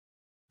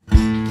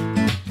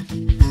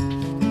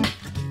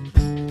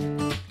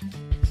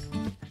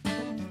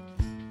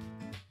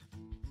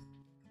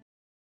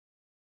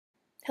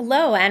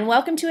Hello and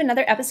welcome to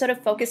another episode of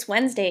Focus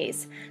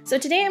Wednesdays. So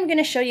today I'm going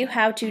to show you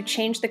how to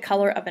change the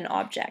color of an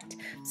object.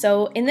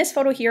 So in this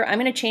photo here, I'm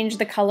going to change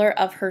the color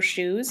of her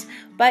shoes,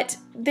 but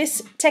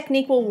this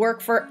technique will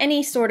work for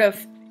any sort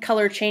of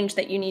color change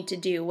that you need to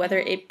do, whether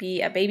it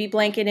be a baby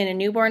blanket in a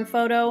newborn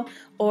photo,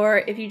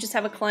 or if you just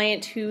have a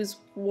client who's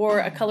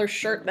wore a color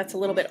shirt that's a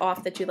little bit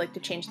off that you'd like to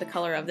change the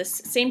color of. This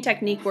same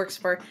technique works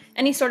for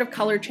any sort of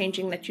color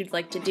changing that you'd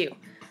like to do.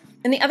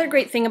 And the other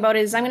great thing about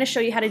it is I'm going to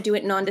show you how to do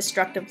it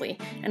non-destructively.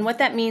 And what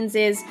that means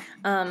is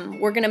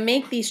we're going to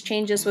make these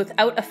changes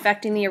without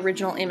affecting the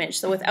original image.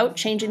 So without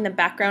changing the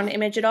background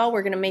image at all,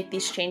 we're going to make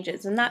these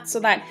changes. And that's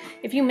so that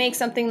if you make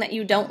something that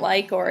you don't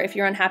like or if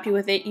you're unhappy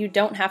with it, you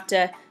don't have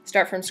to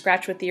start from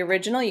scratch with the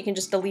original. You can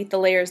just delete the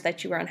layers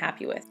that you were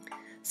unhappy with.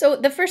 So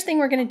the first thing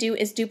we're going to do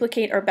is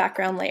duplicate our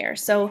background layer.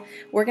 So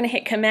we're going to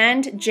hit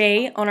Command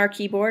J on our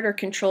keyboard or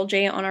Control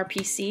J on our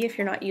PC if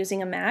you're not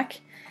using a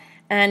Mac.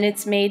 And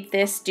it's made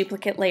this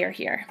duplicate layer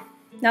here.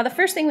 Now the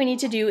first thing we need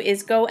to do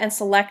is go and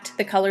select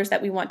the colors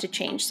that we want to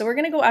change. So we're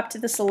going to go up to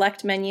the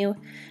Select menu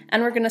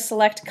and we're going to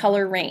select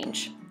Color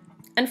Range.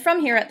 And from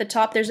here at the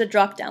top there's a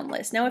drop-down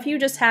list. Now if you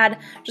just had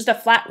a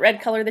flat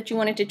red color that you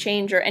wanted to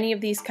change, or any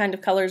of these kind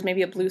of colors,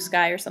 maybe a blue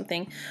sky or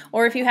something,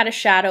 or if you had a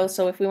shadow,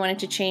 so if we wanted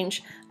to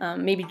change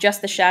maybe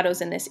just the shadows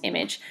in this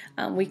image,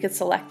 we could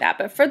select that.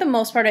 But for the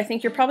most part I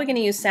think you're probably going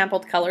to use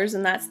sampled colors,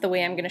 and that's the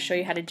way I'm going to show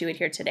you how to do it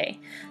here today.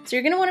 So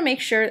you're going to want to make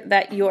sure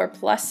that your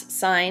plus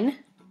sign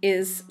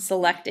is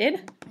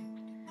selected.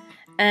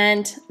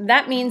 And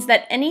that means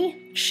that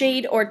any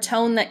shade or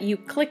tone that you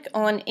click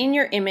on in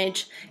your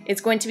image is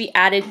going to be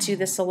added to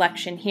the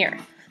selection here.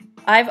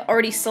 I've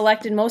already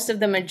selected most of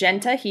the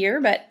magenta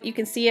here, but you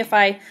can see if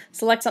I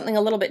select something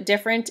a little bit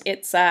different,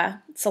 it's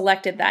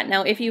selected that.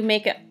 Now if you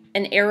make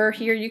an error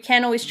here, you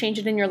can always change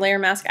it in your layer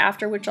mask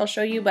after, which I'll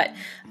show you, but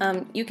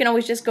you can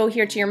always just go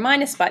here to your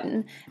minus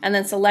button and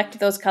then select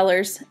those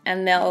colors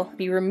and they'll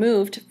be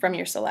removed from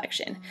your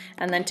selection.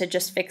 And then to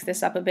just fix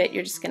this up a bit,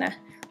 you're just gonna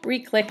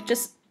re-click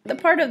just the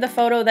part of the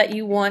photo that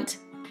you want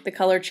the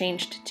color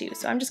changed to.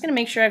 So I'm just going to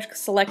make sure I've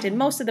selected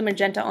most of the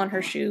magenta on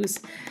her shoes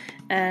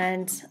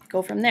and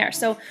go from there.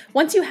 So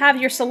once you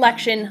have your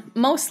selection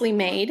mostly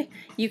made,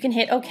 you can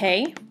hit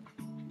OK.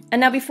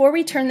 And now before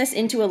we turn this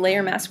into a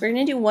layer mask, we're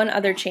going to do one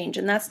other change,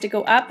 and that's to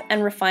go up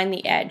and refine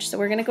the edge. So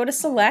we're going to go to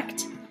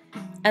Select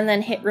and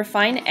then hit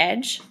Refine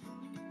Edge.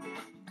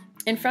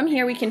 And from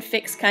here we can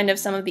fix kind of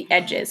some of the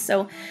edges.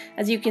 So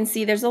as you can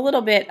see, there's a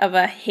little bit of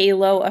a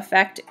halo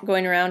effect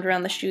going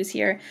around the shoes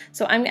here.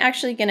 So I'm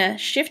actually going to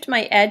shift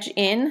my edge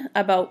in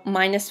about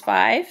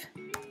 -5.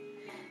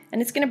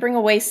 And it's going to bring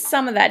away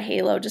some of that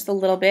halo just a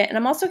little bit. And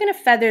I'm also going to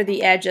feather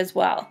the edge as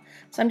well.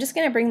 So I'm just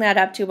going to bring that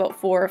up to about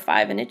 4 or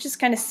 5, and it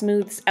just kind of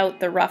smooths out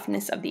the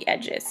roughness of the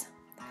edges.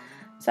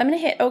 So I'm going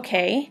to hit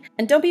OK,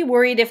 and don't be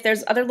worried if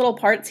there's other little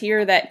parts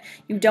here that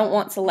you don't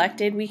want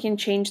selected. We can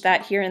change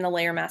that here in the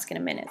layer mask in a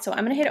minute. So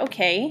I'm going to hit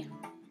OK.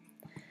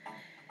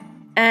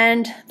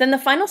 And then the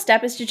final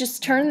step is to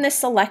just turn this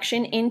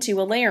selection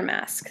into a layer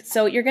mask.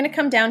 So you're going to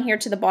come down here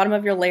to the bottom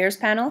of your layers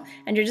panel,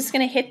 and you're just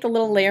going to hit the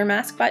little layer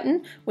mask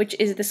button, which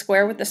is the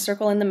square with the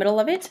circle in the middle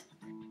of it.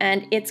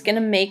 And it's going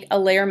to make a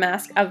layer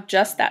mask of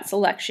just that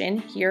selection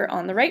here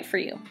on the right for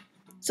you.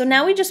 So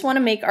now we just want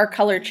to make our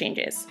color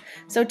changes.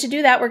 So to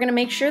do that, we're going to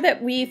make sure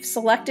that we've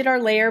selected our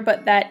layer,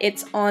 but that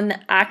it's on the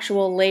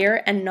actual layer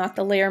and not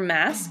the layer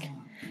mask.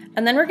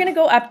 And then we're going to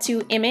go up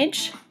to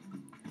Image,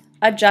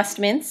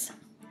 Adjustments,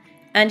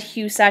 and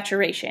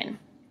HueSaturation.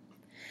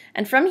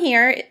 And from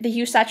here, the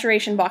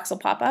HueSaturation box will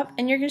pop up,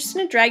 and you're just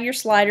going to drag your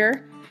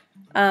slider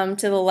to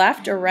the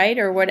left or right,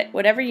 or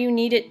whatever you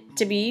need it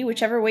to be,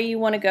 whichever way you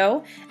want to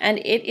go, and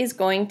it is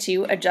going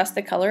to adjust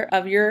the color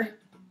of your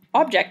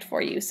object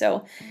for you.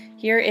 So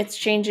here it's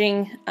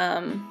changing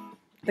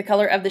the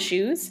color of the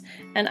shoes,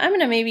 and I'm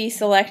going to maybe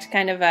select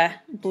kind of a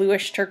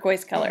bluish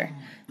turquoise color.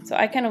 So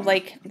I kind of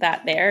like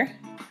that there,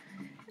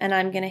 and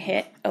I'm going to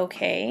hit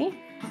OK.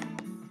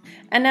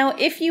 And now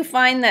if you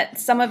find that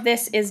some of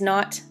this is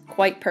not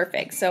quite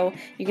perfect, so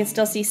you can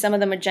still see some of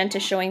the magenta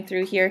showing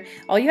through here,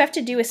 all you have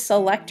to do is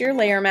select your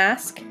layer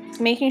mask,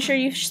 making sure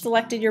you've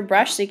selected your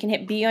brush, so you can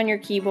hit B on your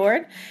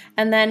keyboard,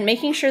 and then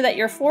making sure that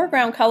your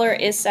foreground color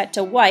is set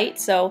to white,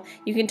 so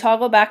you can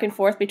toggle back and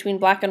forth between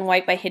black and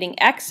white by hitting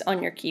X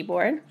on your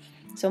keyboard.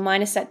 So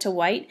mine is set to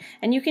white,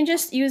 and you can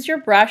just use your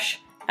brush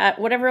at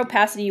whatever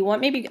opacity you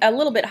want, maybe a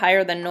little bit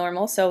higher than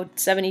normal, so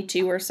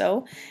 72 or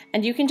so,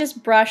 and you can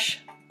just brush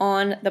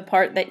on the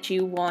part that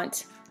you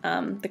want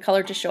the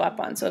color to show up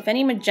on. So if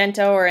any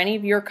magenta or any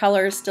of your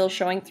color is still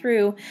showing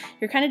through,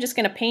 you're kind of just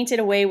going to paint it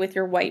away with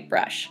your white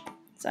brush.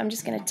 So I'm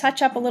just going to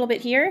touch up a little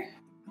bit here.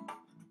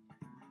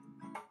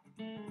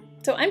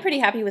 So I'm pretty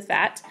happy with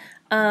that.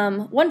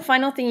 One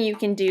final thing you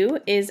can do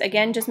is,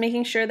 again, just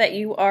making sure that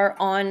you are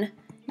on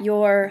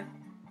your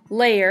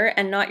layer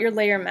and not your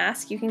layer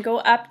mask, you can go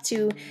up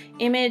to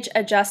image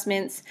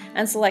adjustments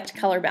and select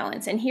color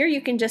balance. And here you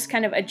can just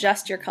kind of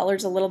adjust your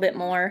colors a little bit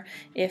more.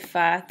 If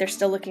they're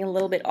still looking a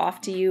little bit off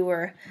to you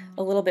or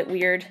a little bit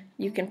weird,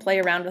 you can play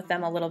around with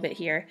them a little bit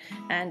here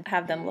and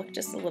have them look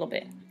just a little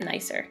bit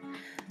nicer.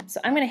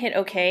 So I'm going to hit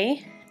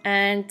OK,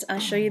 and I'll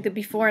show you the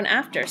before and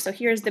after. So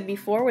here's the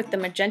before with the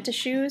magenta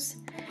shoes,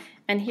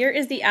 and here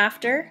is the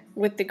after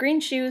with the green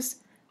shoes.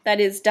 That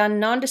is done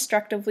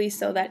non-destructively,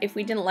 so that if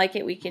we didn't like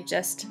it, we could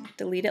just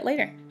delete it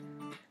later.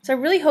 So I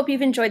really hope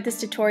you've enjoyed this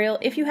tutorial.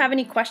 If you have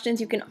any questions,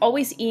 you can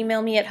always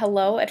email me at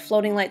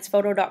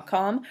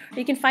hello@floatinglightsphoto.com, or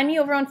you can find me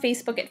over on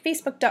Facebook at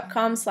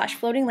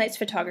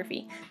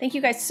facebook.com/floatinglightsphotography. Thank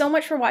you guys so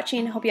much for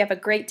watching. Hope you have a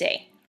great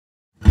day.